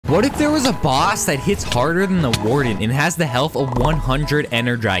What if there was a boss that hits harder than the Warden and has the health of 100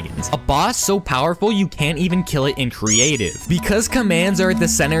 Ender Dragons? A boss so powerful you can't even kill it in creative. Because commands are at the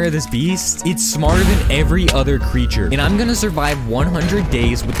center of this beast, it's smarter than every other creature. And I'm gonna survive 100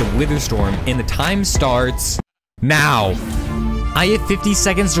 days with the Wither Storm, and the time starts now. I have 50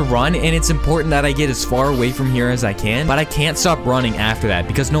 seconds to run, and it's important that I get as far away from here as I can, but I can't stop running after that,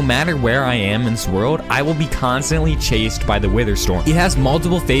 because no matter where I am in this world, I will be constantly chased by the Wither Storm. It has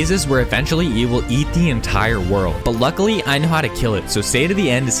multiple phases where eventually it will eat the entire world, but luckily I know how to kill it, so stay to the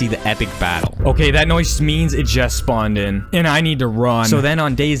end to see the epic battle. Okay, that noise means it just spawned in, and I need to run. So then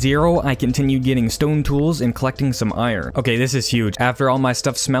on day 0, I continued getting stone tools and collecting some iron. Okay, this is huge. After all my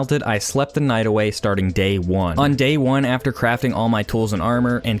stuff smelted, I slept the night away starting day 1. On day 1, after crafting all my tools and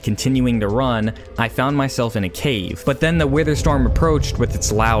armor and continuing to run, I found myself in a cave. But then the Wither Storm approached with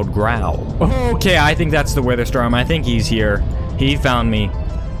its loud growl. Okay, I think that's the Wither Storm. I think he's here. He found me.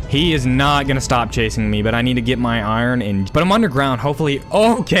 He is not gonna stop chasing me, but I need to get my iron and... But I'm underground, hopefully...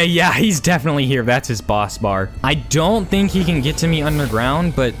 Okay, yeah, he's definitely here. That's his boss bar. I don't think he can get to me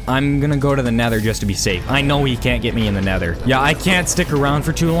underground, but I'm gonna go to the nether just to be safe. I know he can't get me in the nether. Yeah, I can't stick around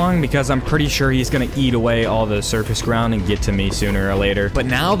for too long because I'm pretty sure he's gonna eat away all the surface ground and get to me sooner or later. But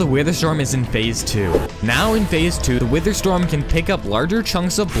now the Wither Storm is in phase 2. Now in phase 2, the Wither Storm can pick up larger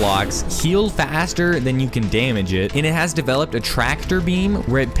chunks of blocks, heal faster than you can damage it, and it has developed a tractor beam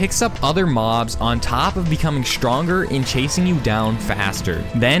where it picks up other mobs on top of becoming stronger and chasing you down faster.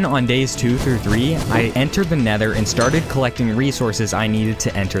 Then on days 2 through 3, I entered the nether and started collecting resources I needed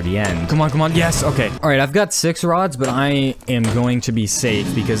to enter the end. Come on, come on, yes, okay. All right, I've got 6 rods, but I am going to be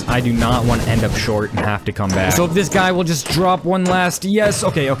safe because I do not want to end up short and have to come back. So if this guy will just drop one last, yes,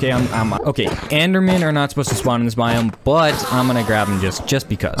 okay, okay, okay. Endermen are not supposed to spawn in this biome, but I'm gonna grab them just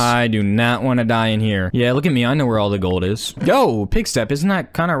because. I do not want to die in here. Yeah, look at me, I know where all the gold is. Yo, pig step, isn't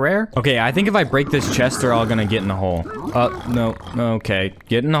that kind of rare? Okay, I think if I break this chest, they're all gonna get in the hole. No, okay.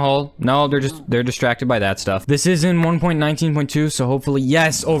 Get in the hole. No, they're distracted by that stuff. This is in 1.19.2, so hopefully,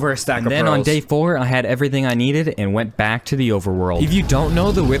 yes, over a stack of pearls. Then on day 4, I had everything I needed and went back to the overworld. If you don't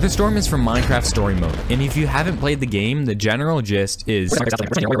know, the Wither Storm is from Minecraft Story Mode, and if you haven't played the game, the general gist is...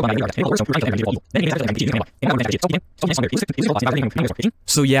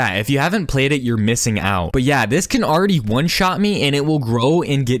 So yeah, if you haven't played it, you're missing out. But yeah, this can already one-shot me, and it will grow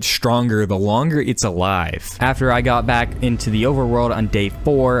and get stronger the longer it's alive. After I got back into the overworld on day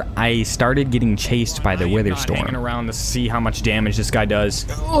 4, I started getting chased by the Wither Storm. Hanging around to see how much damage this guy does.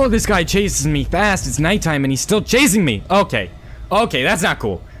 Oh, this guy chases me fast. It's nighttime and he's still chasing me. Okay, okay, that's not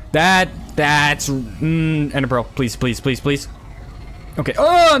cool. That's Ender Pearl, please, please, please, please. Okay.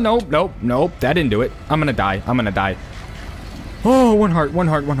 Oh, nope, nope, nope. That didn't do it. I'm gonna die. I'm gonna die. Oh, one heart, one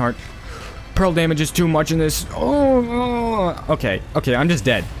heart, one heart. Pearl damage is too much in this. Oh, okay, okay, I'm just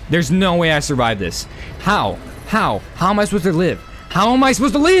dead. There's no way I survived this. How? How am I supposed to live? How am I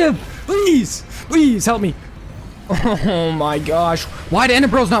supposed to live? Please, please help me. Oh my gosh. Why do Ender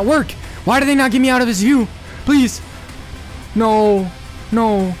Pearls not work? Why do they not get me out of this view? Please. No,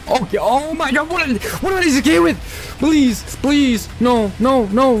 no. Okay, oh my god, what am I to get with? Please, please. No, no,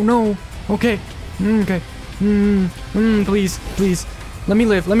 no, no. Okay, okay. Please, please. Let me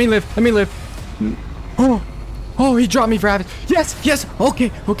live, let me live, let me live. Oh, he dropped me for having. Yes, yes,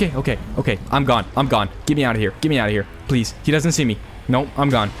 okay, okay, okay, okay. I'm gone, I'm gone. Get me out of here, get me out of here. Please, he doesn't see me. Nope, I'm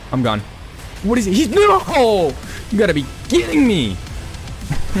gone, I'm gone. What is he? He's, no! You gotta be kidding me.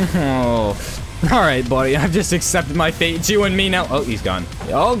 Oh, all right, buddy, I've just accepted my fate. It's you and me now. Oh, he's gone.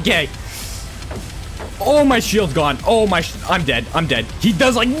 Okay. Oh, my shield's gone. Oh, I'm dead. I'm dead. He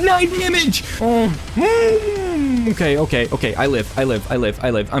does like 9 damage. Oh. Okay, okay, okay. I live. I live. I live.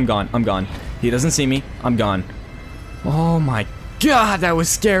 I live. I'm gone. I'm gone. He doesn't see me. I'm gone. Oh my god, that was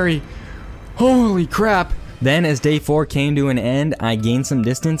scary. Holy crap. Then as day 4 came to an end, I gained some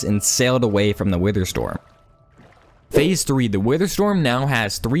distance and sailed away from the Wither Storm. Phase 3, the Wither Storm now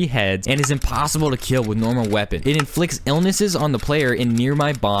has 3 heads and is impossible to kill with normal weapons. It inflicts illnesses on the player in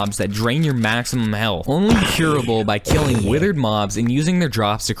nearby mobs that drain your maximum health, only curable by killing withered mobs and using their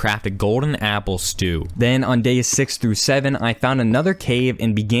drops to craft a golden apple stew. Then on days 6 through 7, I found another cave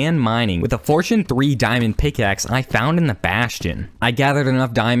and began mining with a Fortune 3 diamond pickaxe I found in the Bastion. I gathered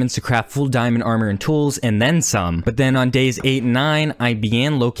enough diamonds to craft full diamond armor and tools and then some, but then on days 8 and 9, I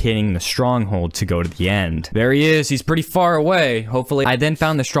began locating the stronghold to go to the end. There he is, he's pretty far away, hopefully. I then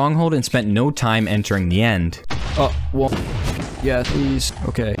found the stronghold and spent no time entering the end. Oh, well, yeah, please,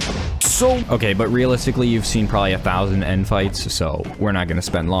 okay. So, okay, but realistically, you've seen probably 1,000 end fights, so we're not gonna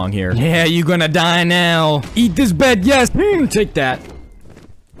spend long here. Yeah, you gonna die now. Eat this bed, yes, take that.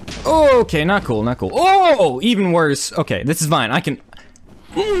 Oh, okay, not cool, not cool. Oh, even worse. Okay, this is fine, I can...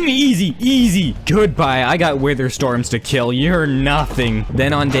 Easy, easy. Goodbye. I got wither storms to kill. You're nothing.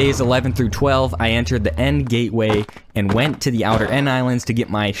 Then on days 11 through 12, I entered the end gateway and went to the outer end islands to get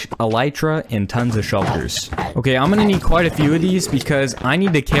my elytra and tons of shulkers. Okay, I'm gonna need quite a few of these because I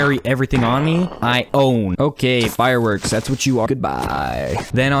need to carry everything on me I own. Okay, fireworks, that's what you are. Goodbye.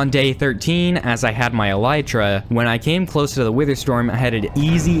 Then on day 13, as I had my elytra, when I came close to the wither storm, I had an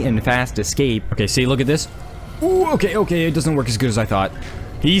easy and fast escape. Okay, see, look at this. Ooh, okay, it doesn't work as good as I thought.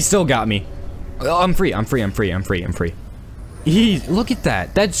 He still got me. Oh, I'm free. Look at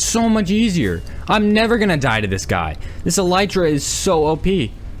that. That's so much easier. I'm never gonna die to this guy. This elytra is so OP.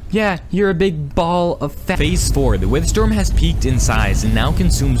 Yeah, you're a big ball of fat. Phase 4, the Witherstorm has peaked in size and now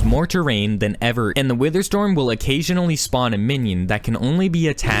consumes more terrain than ever, and the Witherstorm will occasionally spawn a minion that can only be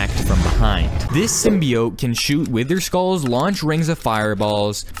attacked from behind. This symbiote can shoot wither skulls, launch rings of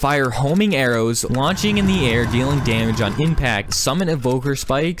fireballs, fire homing arrows, launching in the air, dealing damage on impact, summon evoker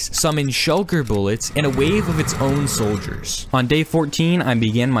spikes, summon shulker bullets, and a wave of its own soldiers. On day 14, I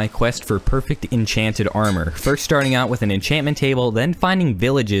began my quest for perfect enchanted armor, first starting out with an enchantment table, then finding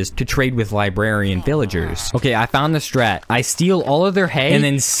villages to trade with librarian villagers. Okay, I found the strat. I steal all of their hay and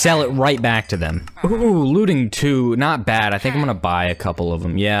then sell it right back to them. Ooh, looting 2, not bad. I think I'm gonna buy a couple of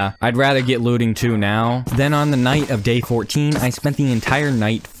them. Yeah, I'd rather get looting 2 now. Then on the night of day 14, I spent the entire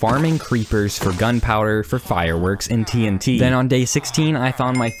night farming creepers for gunpowder, for fireworks, and TNT. Then on day 16, I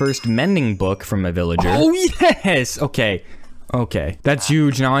found my first mending book from a villager. Oh yes! Okay, that's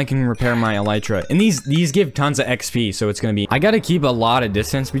huge. Now I can repair my elytra. And these give tons of XP, so it's gonna be... I gotta keep a lot of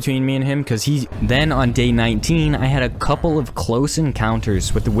distance between me and him, because he's... Then on day 19, I had a couple of close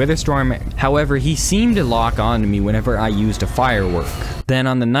encounters with the Witherstorm. However, he seemed to lock on to me whenever I used a firework. Then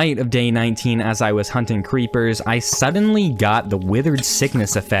on the night of day 19, as I was hunting creepers, I suddenly got the Withered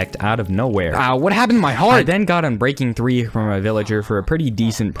Sickness effect out of nowhere. Ow, what happened to my heart? I then got Unbreaking 3 from a villager for a pretty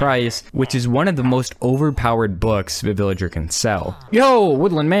decent price, which is one of the most overpowered books the villager can sell. Yo,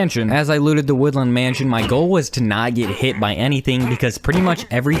 Woodland Mansion. As I looted the Woodland Mansion, my goal was to not get hit by anything because pretty much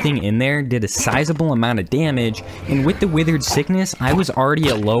everything in there did a sizable amount of damage, and with the Withered Sickness, I was already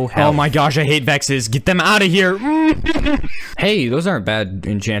at low health. Oh my gosh, I hate Vexes. Get them out of here. Hey, those aren't bad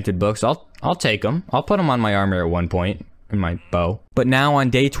enchanted books. I'll take them. I'll put them on my armor at one point. In my bow. But now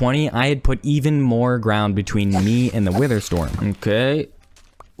on day 20, I had put even more ground between me and the Witherstorm. Okay.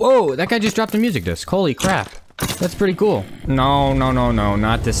 Whoa, that guy just dropped a music disc. Holy crap. That's pretty cool. No,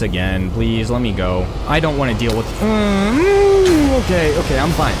 not this again. Please, let me go. I don't want to deal with... Okay,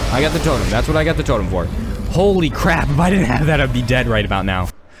 I'm fine. I got the totem. That's what I got the totem for. Holy crap, if I didn't have that, I'd be dead right about now.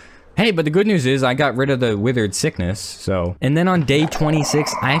 Hey, but the good news is I got rid of the Withered Sickness, so... And then on day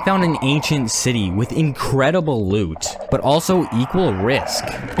 26, I found an ancient city with incredible loot, but also equal risk.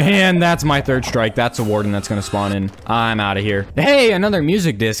 And that's my third strike. That's a warden that's gonna spawn in. I'm out of here. Hey, another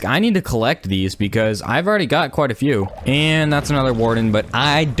music disc. I need to collect these because I've already got quite a few. And that's another warden, but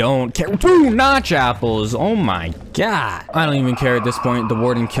I don't care. 2 notch apples. Oh my god. I don't even care at this point. The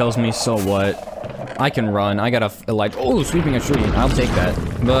warden kills me, so what? I can run. I got a light. Oh, sweeping a tree. I'll take that.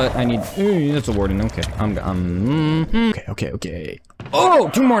 But I need... that's a warden. Okay. Okay. Oh,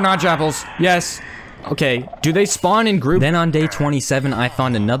 2 more notch apples. Yes. Okay, do they spawn in groups? Then on day 27, I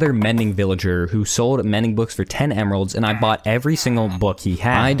found another mending villager who sold mending books for 10 emeralds, and I bought every single book he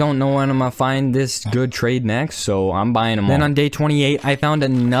had. I don't know when I'm gonna find this good trade next, so I'm buying them all. Then on day 28, I found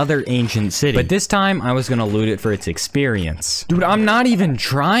another ancient city, but this time I was gonna loot it for its experience. Dude, I'm not even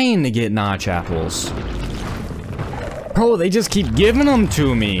trying to get notch apples. Bro, they just keep giving them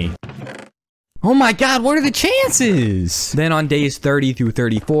to me. Oh my god, what are the chances? Then on days 30 through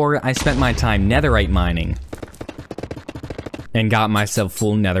 34, I spent my time netherite mining. And got myself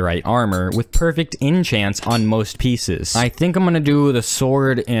full netherite armor with perfect enchants on most pieces. I think I'm gonna do the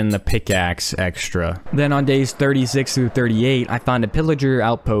sword and the pickaxe extra. Then on days 36 through 38, I found a pillager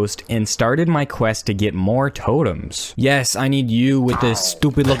outpost and started my quest to get more totems. Yes, I need you with this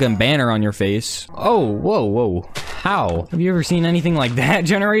stupid looking banner on your face. Oh, whoa. How? Have you ever seen anything like that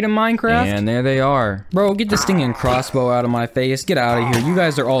generate in Minecraft? And there they are. Bro, get this stinging crossbow out of my face. Get out of here. You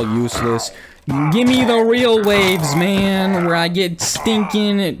guys are all useless. Give me the real waves, man, where I get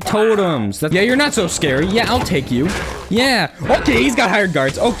stinking totems. Yeah, you're not so scary. Yeah, I'll take you. Yeah. Okay, he's got hired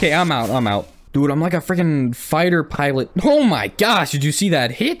guards. Okay, I'm out. Dude, I'm like a freaking fighter pilot. Oh my gosh, did you see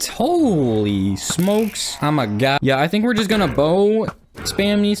that hit? Holy smokes. I'm a god. Yeah, I think we're just gonna bow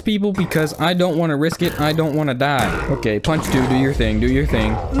spam these people because I don't want to risk it. I don't want to die. Okay, punch 2, do your thing, do your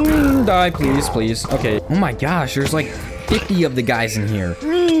thing. Die, please, please. Okay. Oh my gosh, there's like 50 of the guys in here.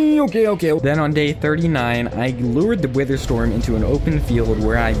 Okay. Then on day 39, I lured the Wither Storm into an open field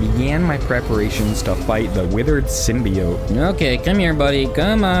where I began my preparations to fight the withered symbiote. Okay, come here, buddy.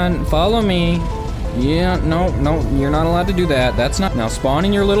 Come on, follow me. Yeah, no, you're not allowed to do that. That's not. Now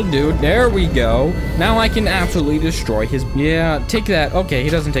spawning your little dude. There we go. Now I can absolutely destroy his. Yeah, take that. Okay, he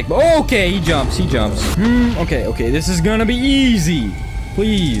doesn't take. Okay, he jumps. Okay, this is gonna be easy.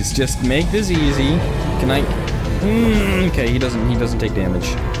 Please, just make this easy. Can I? Okay, he doesn't take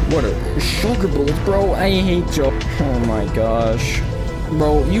damage. What a sugar bullets, bro. I hate you. Oh my gosh.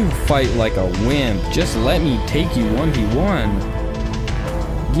 Bro, you fight like a wimp. Just let me take you 1v1.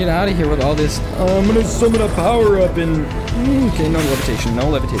 Get out of here with all this. Oh, I'm gonna summon a power up and okay, no levitation.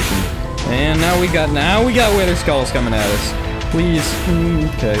 And now we got Wither Skulls coming at us. Please.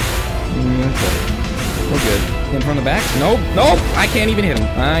 Okay. We're good. In from the back? Nope. I can't even hit him.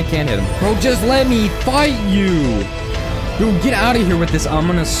 Bro, just let me fight you. Dude, get out of here with this. I'm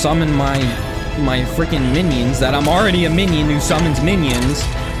gonna summon my freaking minions that I'm already a minion who summons minions.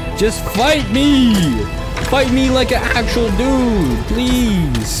 Just fight me. Fight me like an actual dude,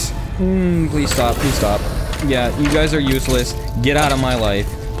 please. Please stop. Yeah, you guys are useless. Get out of my life,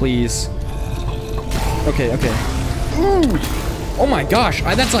 please. Okay. Ooh. Oh my gosh,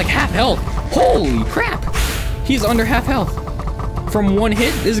 that's like half health. Holy crap. He's under half health. From one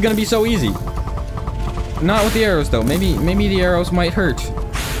hit, this is gonna be so easy. Not with the arrows though. Maybe the arrows might hurt.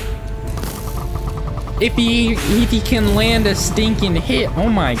 If he can land a stinking hit. Oh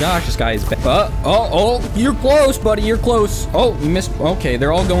my gosh, this guy is bad. Oh, you're close, buddy. You're close. Oh, you missed. Okay,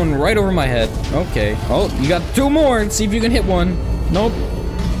 they're all going right over my head. Okay. Oh, you got 2 more. See if you can hit one. Nope.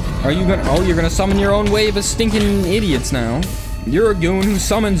 Are you gonna? Oh, you're gonna summon your own wave of stinking idiots now. You're a goon who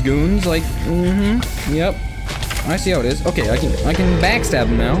summons goons. Like, Yep. I see how it is. Okay, I can backstab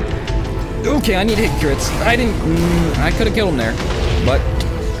him now. Okay, I need hit crits. I could have killed him there, but.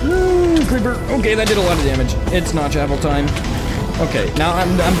 Creeper. Okay, that did a lot of damage. It's not chapel time. Okay, now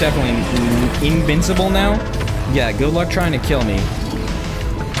I'm definitely invincible now. Yeah, good luck trying to kill me.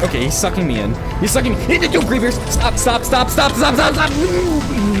 Okay, he's sucking me in. He's sucking me. Yo, creepers! Stop! Okay,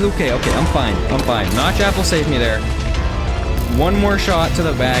 I'm fine. Notch apple saved me there. One more shot to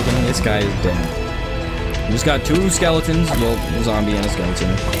the back and this guy is dead. We just got 2 skeletons. Well, a zombie and a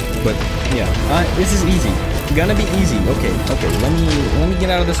skeleton. But yeah, this is easy. Gonna be easy. Okay. Let me get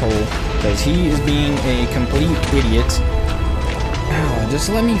out of this hole because he is being a complete idiot. Just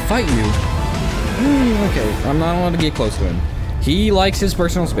let me fight you. Okay, I'm not allowed to get close to him. He likes his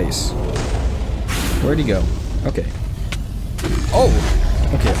personal space. Where'd he go? Okay. Oh.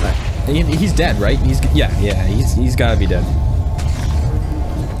 Okay. He's dead, right? He's gotta be dead.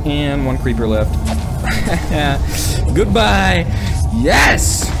 And 1 creeper left. Goodbye.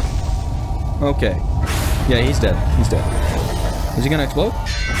 Yes. Okay. Yeah, he's dead. Is he gonna explode?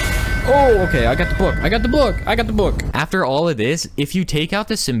 Oh, okay, I got the book. After all of this, if you take out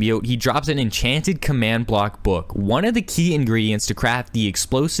the symbiote, he drops an enchanted command block book, one of the key ingredients to craft the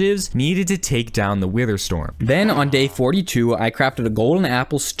explosives needed to take down the Wither Storm. Then on day 42, I crafted a golden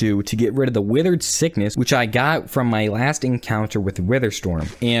apple stew to get rid of the withered sickness, which I got from my last encounter with Wither Storm.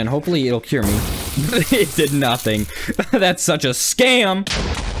 And hopefully it'll cure me. It did nothing. That's such a scam.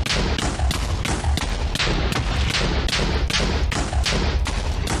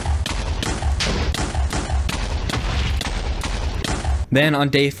 Then on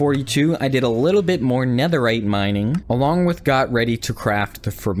day 42, I did a little bit more netherite mining, along with got ready to craft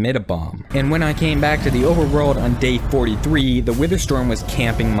the Formidabomb. And when I came back to the overworld on day 43, the Wither Storm was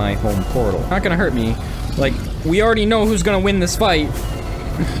camping my home portal. Not gonna hurt me. Like, we already know who's gonna win this fight.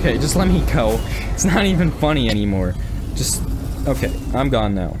 Okay, just let me go. It's not even funny anymore. Just, okay, I'm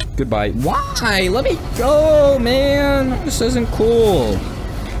gone now. Goodbye. Why? Let me go, man. This isn't cool.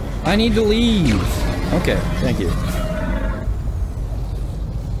 I need to leave. Okay, thank you.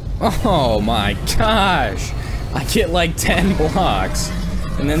 Oh my gosh, I get like 10 blocks,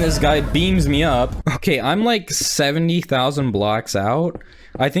 and then this guy beams me up. Okay, I'm like 70,000 blocks out.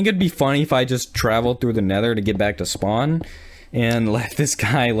 I think it'd be funny if I just traveled through the nether to get back to spawn, and let this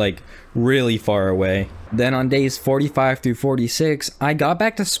guy like really far away. Then on days 45 through 46, I got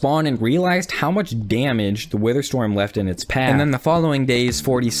back to spawn and realized how much damage the Wither Storm left in its path. And then the following days,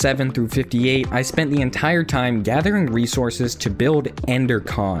 47 through 58, I spent the entire time gathering resources to build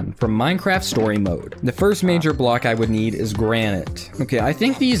Endercon from Minecraft Story Mode. The first major block I would need is granite. Okay, I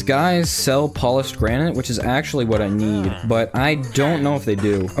think these guys sell polished granite, which is actually what I need, but I don't know if they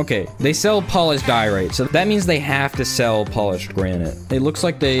do. Okay, they sell polished diorite, so that means they have to sell polished granite. It looks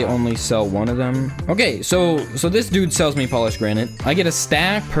like they only sell one of them. Okay, so this dude sells me polished granite. I get a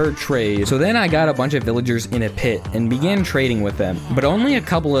stack per trade. So then I got a bunch of villagers in a pit and began trading with them, but only a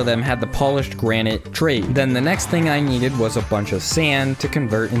couple of them had the polished granite trade. Then the next thing I needed was a bunch of sand to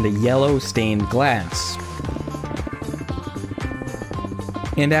convert into yellow stained glass.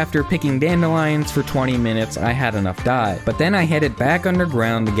 And after picking dandelions for 20 minutes, I had enough dye. But then I headed back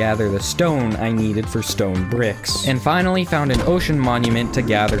underground to gather the stone I needed for stone bricks. And finally found an ocean monument to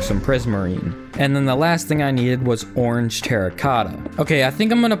gather some prismarine. And then the last thing I needed was orange terracotta. Okay, I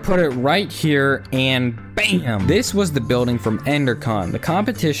think I'm gonna put it right here, and bam! This was the building from Endercon, the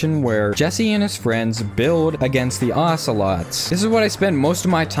competition where Jesse and his friends build against the ocelots. This is what I spent most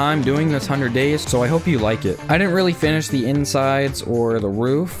of my time doing this 100 days, so I hope you like it. I didn't really finish the insides or the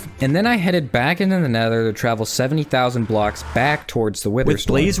roof, and then I headed back into the nether to travel 70,000 blocks back towards the Wither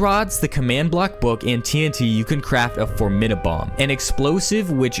Storm. With blaze rods, the command block book, and TNT, you can craft a formidabomb, an explosive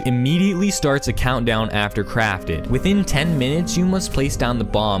which immediately starts a countdown after crafted. Within 10 minutes, you must place down the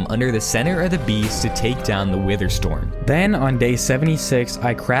bomb under the center of the beast to take down the Wither Storm. Then on day 76,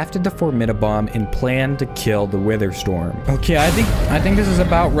 I crafted the formidabomb and planned to kill the Wither Storm. Okay, I think this is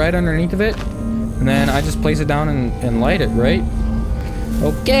about right underneath of it. And then I just place it down and light it, right?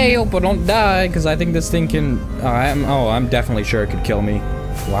 Okay, hope I don't die, because I think this thing can... I'm definitely sure it could kill me.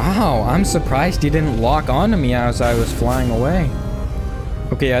 Wow, I'm surprised he didn't lock onto me as I was flying away.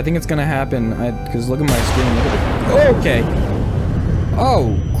 Okay, I think it's gonna happen, because look at my screen, look at it. Okay.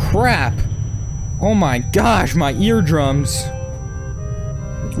 Oh, crap. Oh my gosh, my eardrums.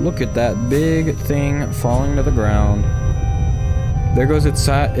 Look at that big thing falling to the ground. There goes its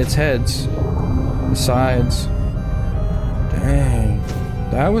heads. The sides. Dang.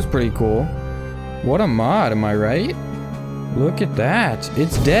 That was pretty cool. What a mod, am I right? Look at that.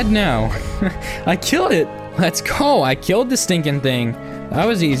 It's dead now. I killed it. Let's go. I killed the stinking thing. That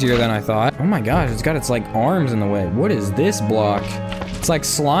was easier than I thought. Oh my gosh, it's got its like arms in the way. What is this block? It's like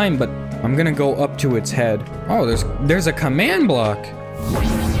slime, but I'm gonna go up to its head. Oh, there's a command block.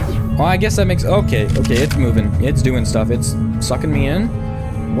 Oh, I guess that makes, okay, it's moving. It's doing stuff. It's sucking me in.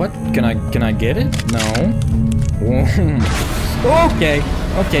 What? Can I get it? No.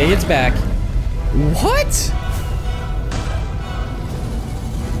 Okay, it's back. What?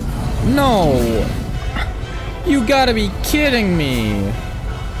 No. You gotta be kidding me.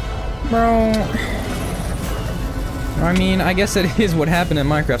 Bro. I mean, I guess that is what happened in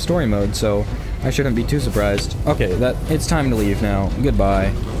Minecraft Story Mode, so I shouldn't be too surprised. Okay, it's time to leave now.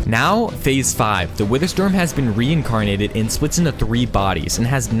 Goodbye. Now, phase 5. The Wither Storm has been reincarnated and splits into 3 bodies and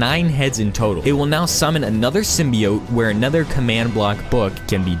has 9 heads in total. It will now summon another symbiote where another command block book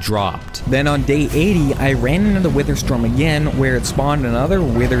can be dropped. Then on day 80, I ran into the Wither Storm again where it spawned another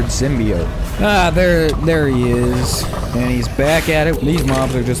withered symbiote. Ah, there he is. And he's back at it. These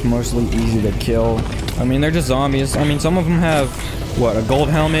mobs are just mostly easy to kill. I mean, they're just zombies. I mean, some of them have, what, a gold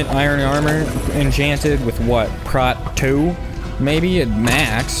helmet, iron armor, enchanted with what, prot 2? Maybe at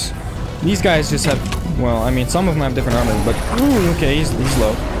max. These guys just have, well, I mean, some of them have different armor, but, ooh, okay, he's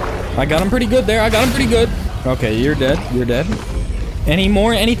low. I got him pretty good there, I got him pretty good. Okay, you're dead,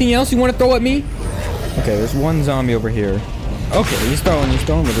 anything else you want to throw at me? Okay, there's one zombie over here. Okay, he's throwing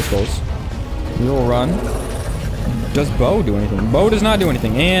wither skulls. You'll run. Does Bo do anything? Bo does not do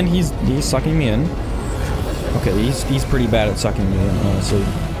anything, and he's sucking me in. Okay, he's pretty bad at sucking me in, honestly.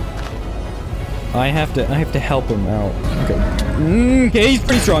 I have to help him out. Okay. Okay, he's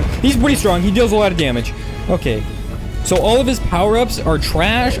pretty strong. He deals a lot of damage. Okay. So all of his power-ups are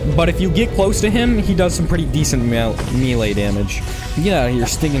trash, but if you get close to him, he does some pretty decent melee damage. Get out of here,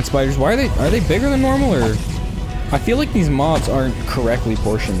 stinking spiders. Why are they bigger than normal, or? I feel like these mobs aren't correctly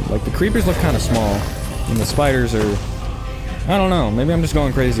portioned. Like, the creepers look kind of small, and the spiders are... I don't know, maybe I'm just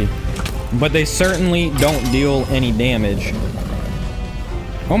going crazy. But they certainly don't deal any damage.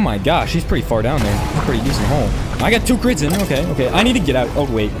 Oh my gosh, he's pretty far down there. That's a pretty decent hole. I got 2 crits in. Okay. I need to get out. Oh,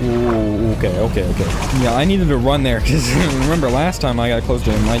 wait. Ooh, okay. Yeah, I needed to run there, because remember last time I got close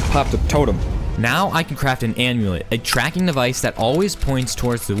to him, I popped a totem. Now I can craft an amulet, a tracking device that always points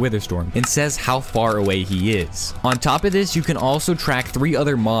towards the Witherstorm and says how far away he is. On top of this, you can also track 3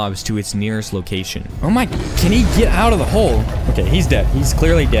 other mobs to its nearest location. Oh my, can he get out of the hole? Okay, he's dead. He's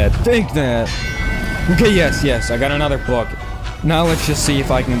clearly dead. Take that. Okay, yes, I got another book. Now let's just see if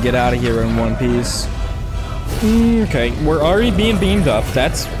I can get out of here in one piece. Okay, we're already being beamed up.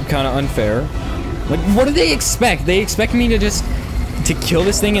 That's kind of unfair. Like, what do they expect? They expect me to just kill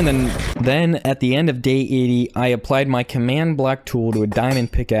this thing, and then at the end of day 80, I applied my command block tool to a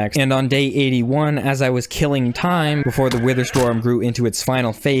diamond pickaxe, and on day 81, as I was killing time before the Witherstorm grew into its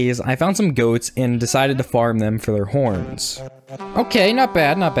final phase, I found some goats and decided to farm them for their horns. Okay, not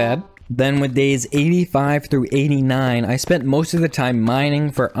bad, not bad. Then with days 85 through 89, I spent most of the time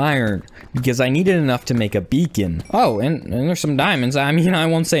mining for iron, because I needed enough to make a beacon. Oh, and there's some diamonds. I mean, I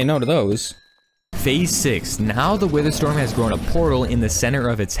won't say no to those. Phase 6. Now the Witherstorm has grown a portal in the center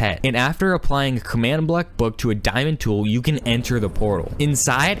of its head, and after applying a command block book to a diamond tool, you can enter the portal.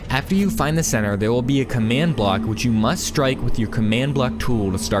 Inside, after you find the center, there will be a command block which you must strike with your command block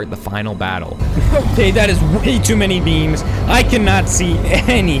tool to start the final battle. Okay, that is way too many beams. I cannot see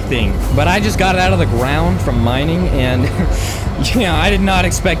anything. But I just got it out of the ground from mining, and yeah, I did not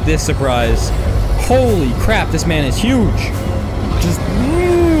expect this surprise. Holy crap, this man is huge. Just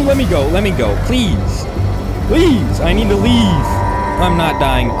let me go, please. Please, I need to leave. I'm not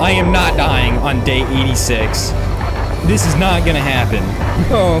dying. I am not dying on day 86. This is not gonna happen.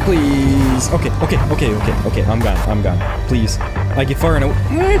 Oh, please. Okay, I'm gone. Please. I get far enough.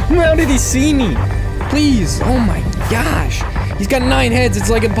 How did he see me? Please. Oh my gosh. He's got 9 heads. It's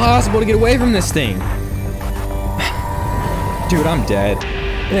like impossible to get away from this thing. Dude, I'm dead.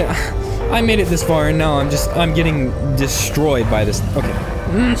 Yeah. I made it this far, and now I'm getting destroyed by this. Okay.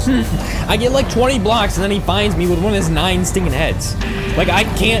 I get like 20 blocks, and then he finds me with one of his 9 stinging heads. Like, I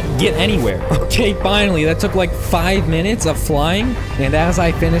can't get anywhere. Okay, finally, that took like 5 minutes of flying, and as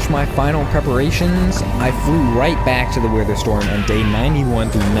I finished my final preparations, I flew right back to the Witherstorm on day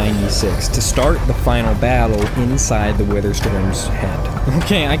 91 through 96 to start the final battle inside the Witherstorm's head.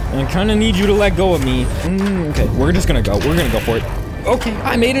 Okay, I kind of need you to let go of me. Okay, we're gonna go for it. Okay,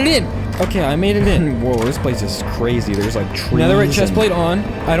 I made it in. Okay, I made it in. Whoa, this place is crazy. There's like trees. Netherite chest plate on.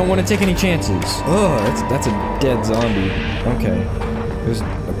 I don't want to take any chances. Oh, that's a dead zombie. Okay, there's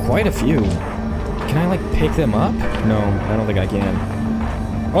quite a few. Can I like pick them up? No, I don't think I can.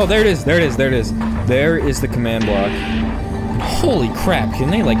 Oh, there it is. There it is. There is the command block. Holy crap! Can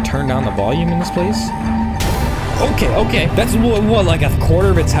they like turn down the volume in this place? Okay. That's what, like a quarter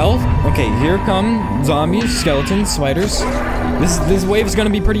of its health? Okay, here come zombies, skeletons, spiders. This wave is gonna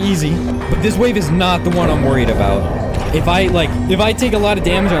be pretty easy, but this wave is not the one I'm worried about. If I take a lot of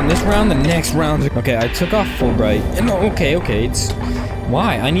damage on this round, the next round. Okay, I took off Fulbright. No, okay, it's.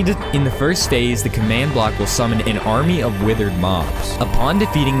 Why? I need to. In the first phase, the command block will summon an army of withered mobs. Upon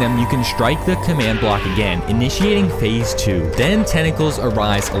defeating them, you can strike the command block again, initiating phase 2. Then tentacles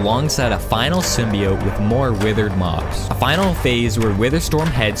arise alongside a final symbiote with more withered mobs. A final phase where Witherstorm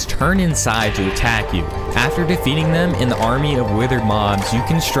heads turn inside to attack you. After defeating them in the army of withered mobs, you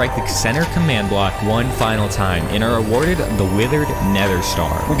can strike the center command block one final time and are awarded the Withered Nether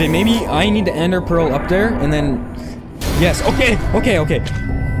Star. Okay, maybe I need to ender pearl up there and then. Yes, okay. Oh,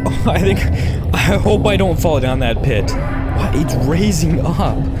 I hope I don't fall down that pit. What? It's raising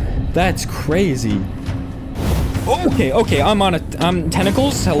up. That's crazy. Okay, I'm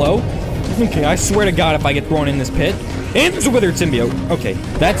tentacles, hello. Okay, I swear to God if I get thrown in this pit. And there's a withered symbiote. Okay,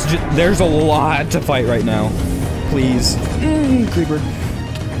 there's a lot to fight right now. Please. Creeper.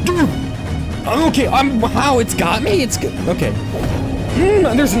 Okay, wow, it's got me? It's good. Okay.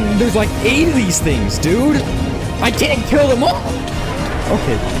 There's like 8 of these things, dude. I can't kill them all!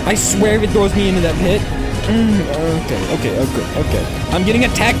 Okay, I swear if it throws me into that pit. Okay. I'm getting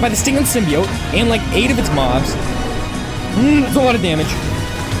attacked by the stinging symbiote and like 8 of its mobs. That's a lot of damage.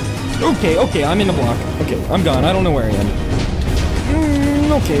 Okay, I'm in the block. Okay, I'm gone. I don't know where I am.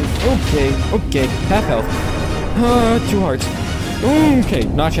 Okay. Half health. 2 hearts. Okay,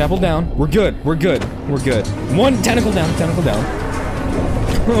 notch apple down. We're good. 1 tentacle down.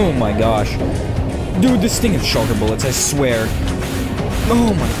 Oh my gosh. Dude, this thing is shulker bullets, I swear.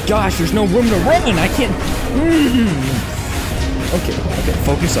 Oh my gosh, there's no room to run. I can't. Okay.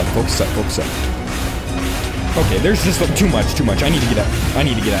 Focus up. Okay, there's just too much. I need to get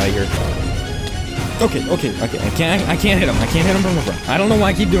out of here. Okay. I can't hit him from the front. I don't know why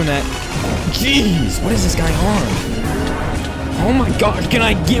I keep doing that. Jeez, what is this guy on? Oh my gosh, can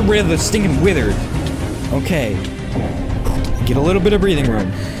I get rid of the stinking withered? Okay. Get a little bit of breathing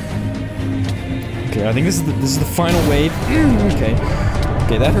room. Okay, I think this is the final wave.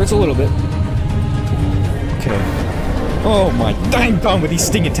 Okay, that hurts a little bit. Okay. Oh my, I'm done with these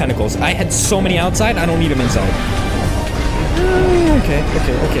stinging tentacles. I had so many outside, I don't need them inside. Okay.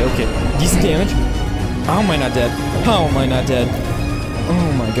 Decent damage. How am I not dead? How am I not dead?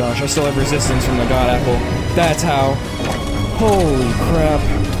 Oh my gosh, I still have resistance from the God Apple. That's how. Holy crap.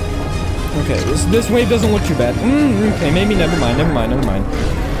 Okay, this wave doesn't look too bad. Okay, maybe never mind.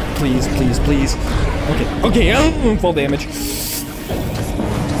 Please. Okay, full damage.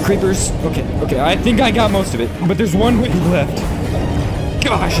 Creepers. Okay, I think I got most of it, but there's one wave left.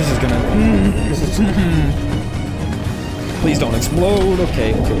 Gosh, this is gonna... Please don't explode.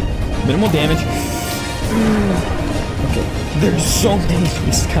 Okay. Minimal damage. Okay, there's so many of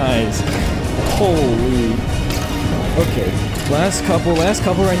these guys. Holy. Okay, last couple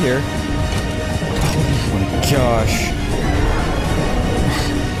right here. Oh my gosh.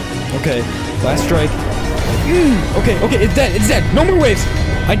 Okay, last strike. Okay, it's dead. No more waves.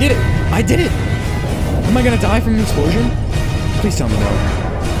 I did it. Am I gonna die from an explosion? Please tell me no.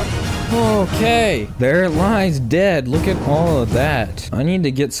 Okay, there it lies dead. Look at all of that. I need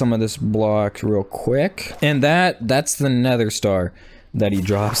to get some of this block real quick. And that's the nether star that he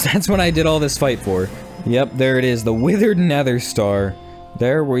drops. That's what I did all this fight for. Yep, there it is, the withered nether star.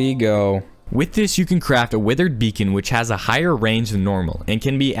 There we go. With this, you can craft a withered beacon which has a higher range than normal and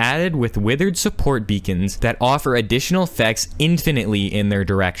can be added with withered support beacons that offer additional effects infinitely in their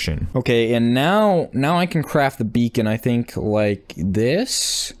direction. Okay, and now I can craft the beacon, I think, like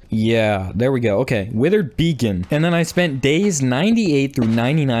this. Yeah, there we go. Okay, withered beacon. And then I spent days 98 through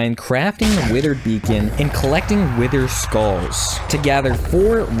 99 crafting the withered beacon and collecting wither skulls to gather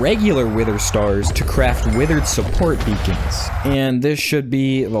 4 regular wither stars to craft withered support beacons. And this should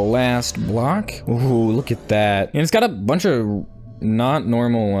be the last block. Ooh, look at that. And it's got a bunch of not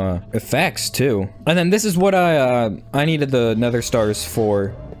normal effects too. And then this is what I needed the nether stars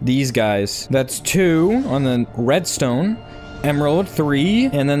for. These guys. That's 2 on the redstone. Emerald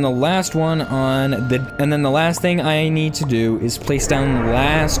 3, and then the last one on the, and then the last thing I need to do is place down the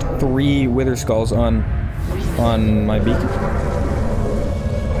last 3 wither skulls on my beacon.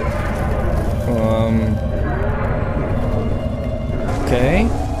 Okay.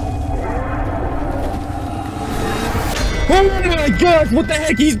 Oh my god, what the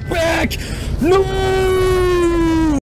heck, he's back! No!